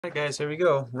Alright guys, here we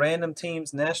go. Random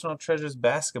Teams National Treasures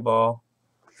Basketball.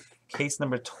 Case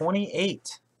number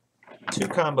 28. 2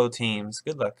 combo teams.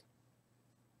 Good luck.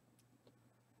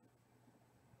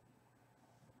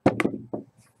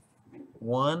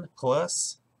 One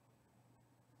plus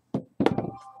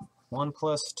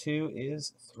 2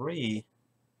 is 3.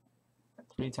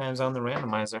 3 times on the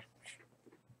randomizer.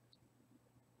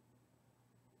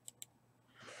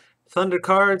 Thunder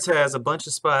Cards has a bunch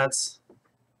of spots.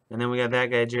 And then we got that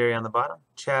guy Jerry on the bottom.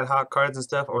 Chad Hawk Cards and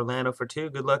stuff. Orlando for 2.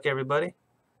 Good luck everybody.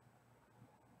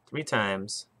 3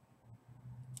 times.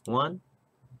 1,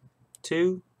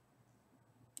 2,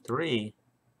 3.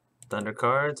 Thunder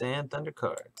Cards and Thunder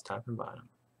Cards. Top and bottom.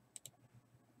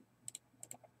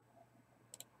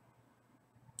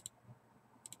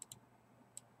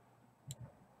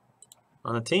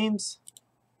 On the teams,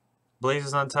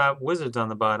 Blazers on top, Wizards on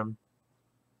the bottom.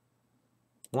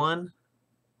 1,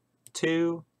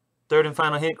 2, third and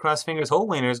final hit, cross fingers, hole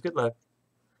winners, good luck.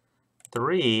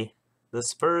 3, the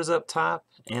Spurs up top,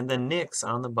 and the Knicks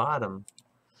on the bottom.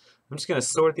 I'm just going to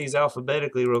sort these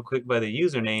alphabetically real quick by the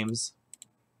usernames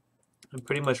and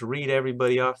pretty much read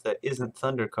everybody off that isn't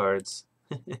Thunder Cards.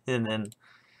 And then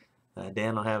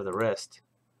Dan will have the rest.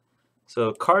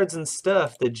 So Cards and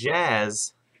Stuff, the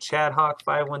Jazz, Chad Hawk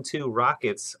 512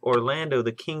 Rockets, Orlando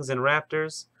the Kings and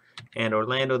Raptors, and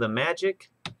Orlando the Magic,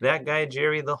 that guy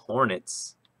Jerry the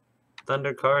Hornets.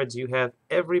 Thunder Cards, you have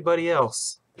everybody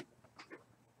else.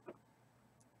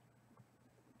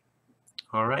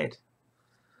 Alright.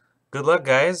 Good luck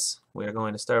guys. We are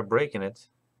going to start breaking it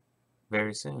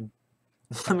very soon.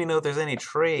 Let me know if there's any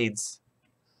trades.